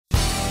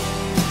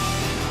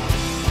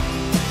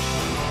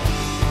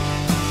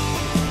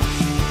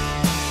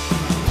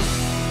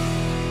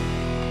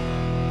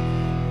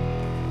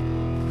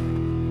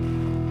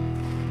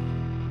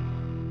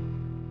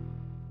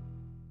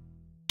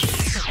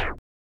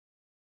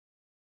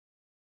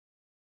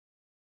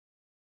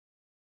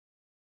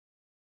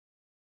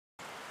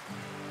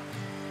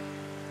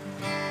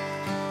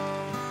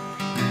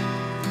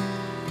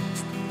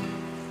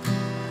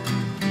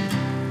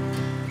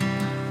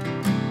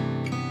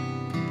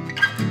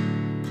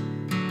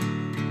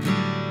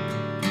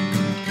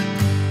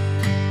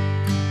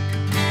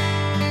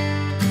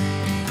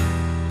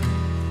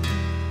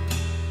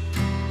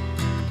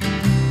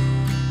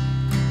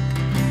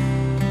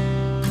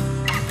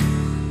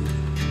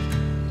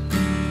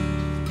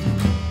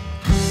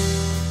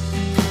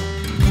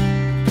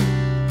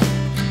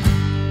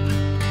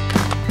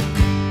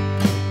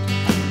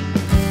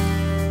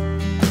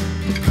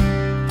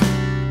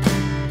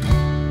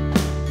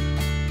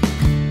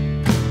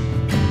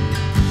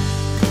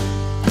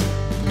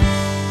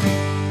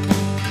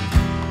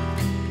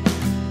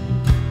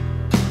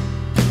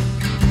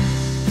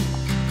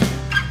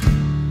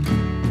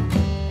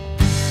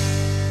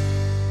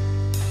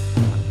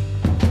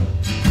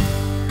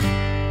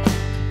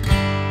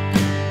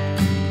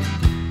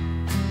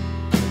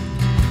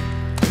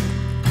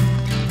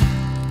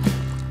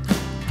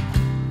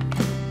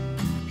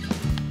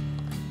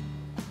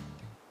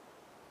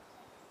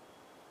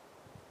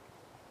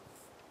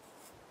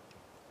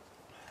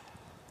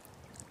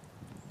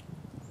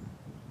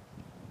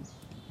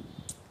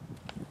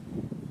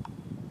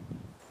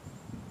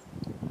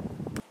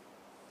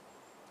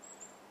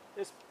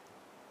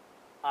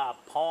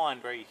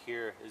pond right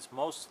here is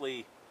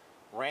mostly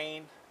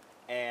rain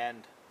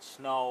and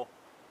snow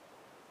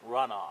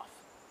runoff.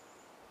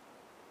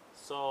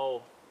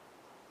 So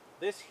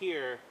this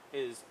here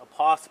is a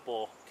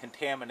possible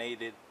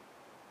contaminated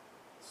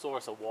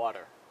source of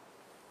water.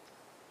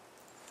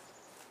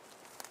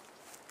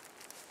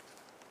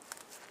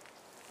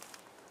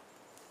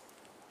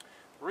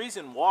 The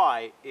reason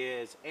why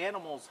is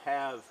animals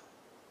have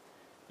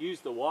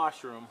used the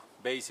washroom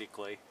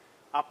basically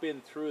up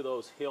in through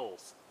those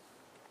hills,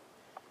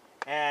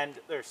 and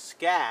their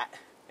scat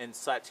and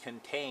such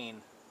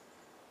contain,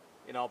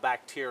 you know,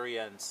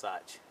 bacteria and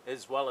such,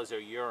 as well as their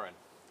urine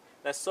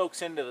that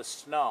soaks into the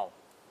snow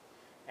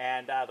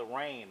and the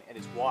rain and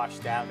is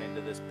washed down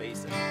into this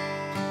basin.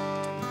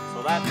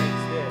 So that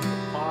makes this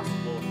a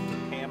possible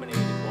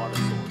contaminated water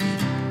source.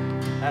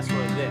 That's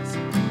where this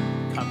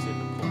comes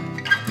into play.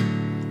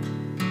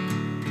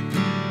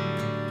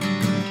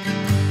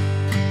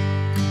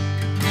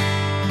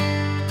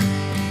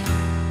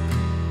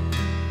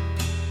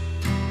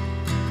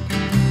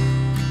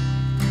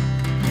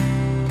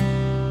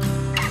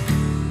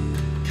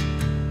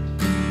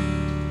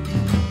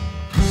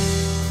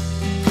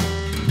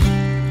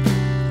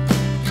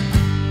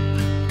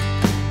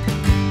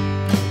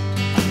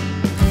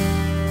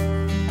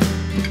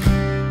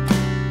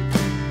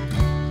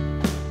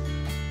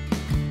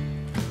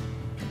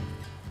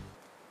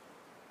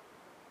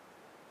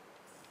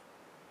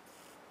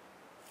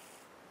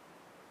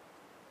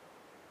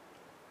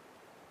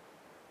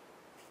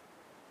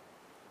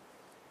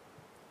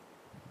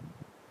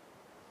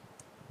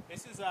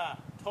 This is a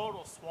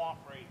total swamp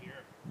right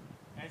here,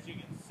 as you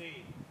can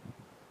see.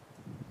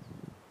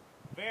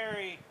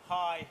 Very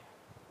high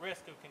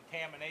risk of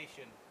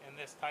contamination in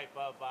this type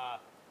of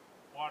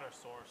water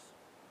source.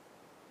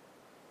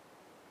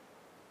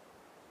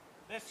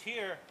 This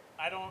here,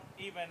 I don't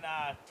even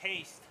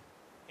taste,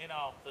 you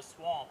know, the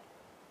swamp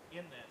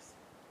in this.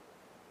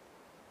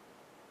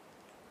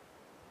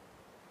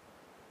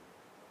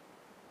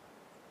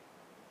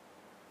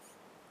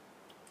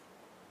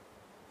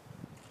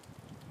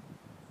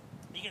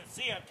 You can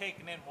see I'm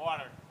taking in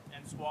water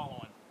and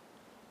swallowing.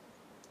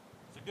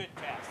 It's a good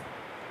test.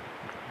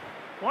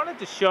 I wanted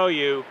to show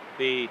you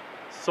the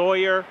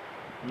Sawyer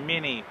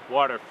mini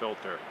water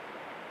filter.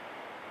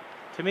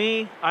 To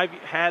me, I've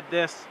had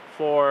this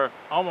for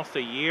almost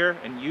a year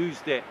and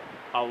used it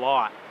a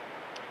lot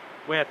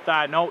with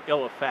no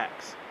ill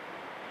effects.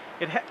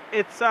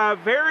 It's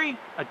very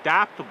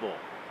adaptable.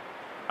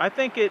 I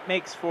think it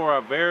makes for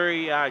a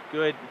very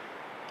good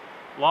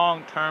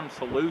long-term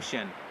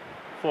solution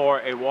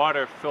for a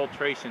water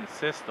filtration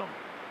system.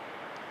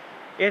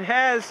 It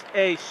has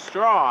a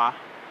straw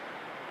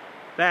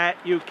that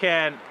you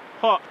can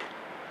hook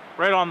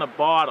right on the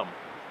bottom,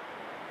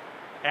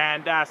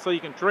 and so you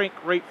can drink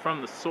right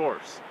from the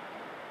source.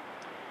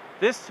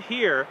 This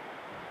here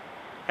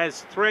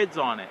has threads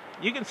on it.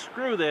 You can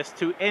screw this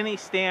to any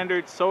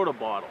standard soda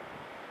bottle,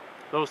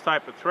 those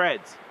type of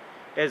threads,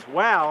 as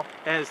well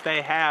as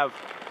they have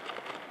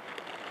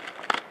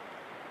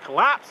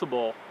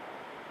collapsible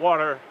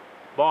water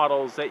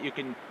bottles that you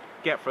can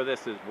get for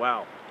this as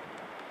well.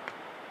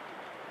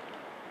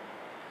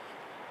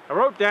 I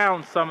wrote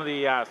down some of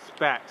the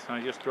specs and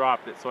I just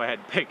dropped it, so I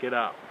had to pick it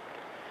up.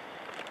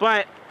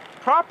 But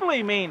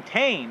properly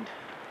maintained,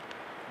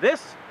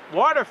 this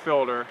water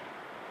filter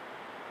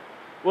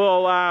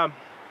will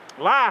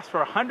last for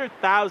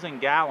 100,000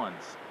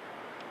 gallons.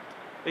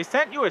 They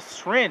sent you a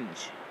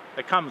syringe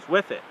that comes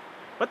with it.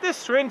 What this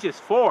syringe is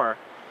for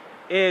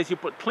is you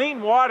put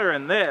clean water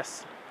in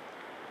this,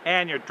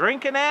 and your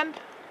drinking end,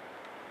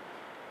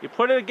 you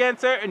put it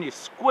against there and you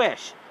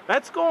squish.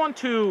 That's going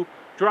to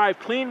drive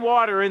clean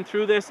water in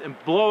through this and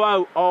blow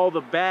out all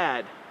the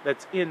bad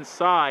that's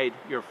inside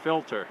your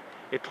filter.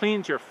 It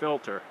cleans your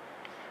filter.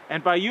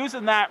 And by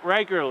using that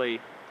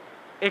regularly,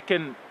 it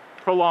can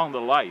prolong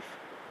the life.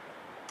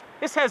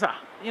 This has a,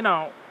 you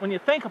know, when you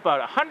think about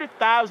it,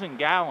 100,000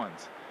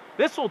 gallons.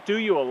 This will do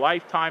you a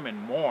lifetime and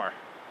more.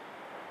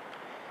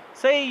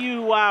 Say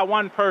you,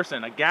 one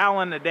person, a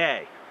gallon a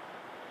day.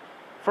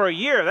 For a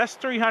year, that's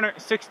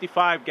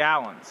 365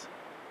 gallons.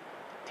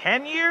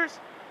 10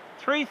 years,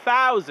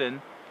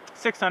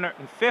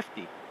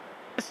 3,650.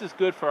 This is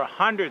good for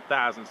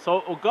 100,000. So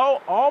it will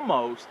go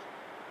almost,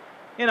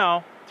 you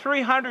know,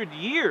 300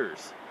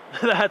 years.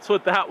 That's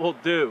what that will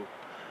do,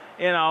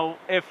 you know,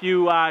 if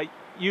you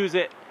use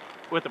it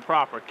with the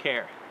proper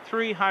care.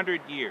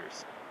 300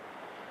 years.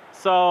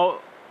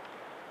 So,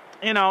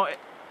 you know,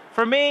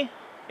 for me,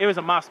 it was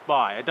a must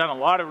buy. I've done a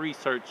lot of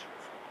research,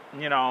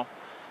 you know,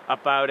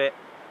 about it.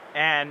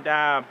 And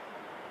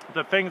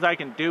the things I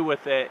can do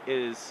with it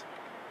is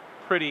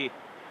pretty,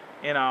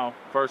 you know,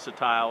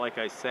 versatile, like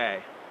I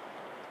say.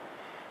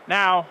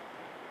 Now,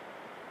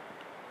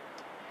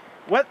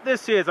 what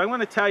this is, I'm going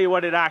to tell you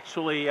what it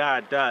actually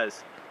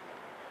does.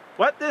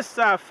 What this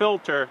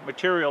filter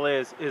material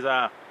is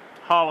a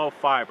hollow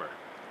fiber.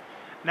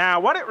 Now,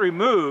 what it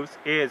removes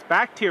is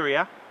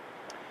bacteria,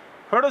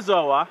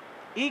 protozoa,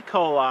 E.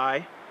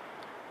 coli,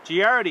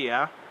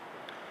 Giardia,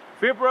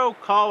 Fibro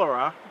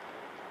cholera,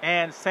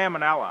 and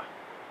salmonella.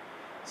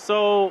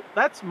 So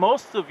that's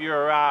most of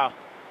your,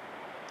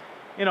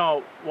 you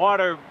know,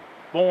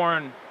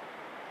 waterborne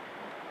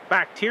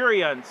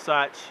bacteria and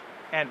such,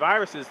 and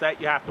viruses that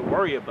you have to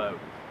worry about.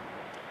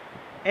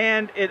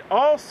 And it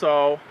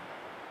also,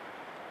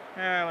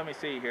 let me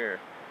see here,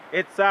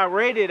 it's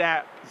rated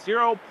at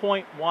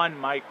 0.1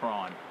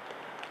 micron.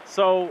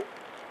 So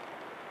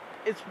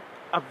it's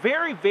a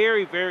very,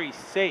 very, very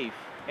safe,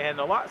 and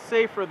a lot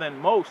safer than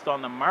most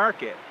on the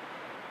market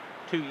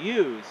to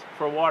use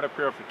for water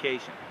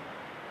purification.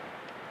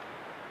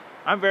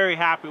 I'm very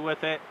happy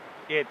with it.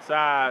 It's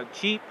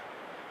cheap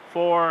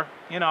for,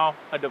 you know,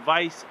 a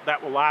device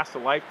that will last a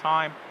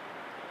lifetime,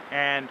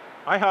 and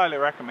I highly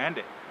recommend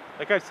it.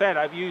 Like I said,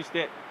 I've used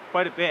it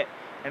quite a bit,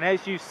 and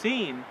as you've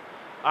seen,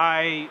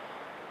 I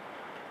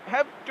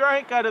have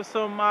drank out of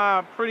some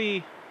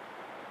pretty,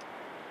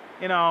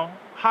 you know,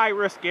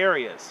 high-risk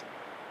areas.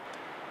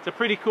 It's a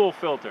pretty cool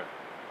filter.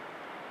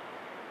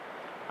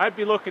 I'd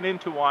be looking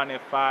into one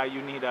if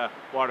you need a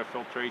water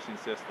filtration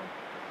system.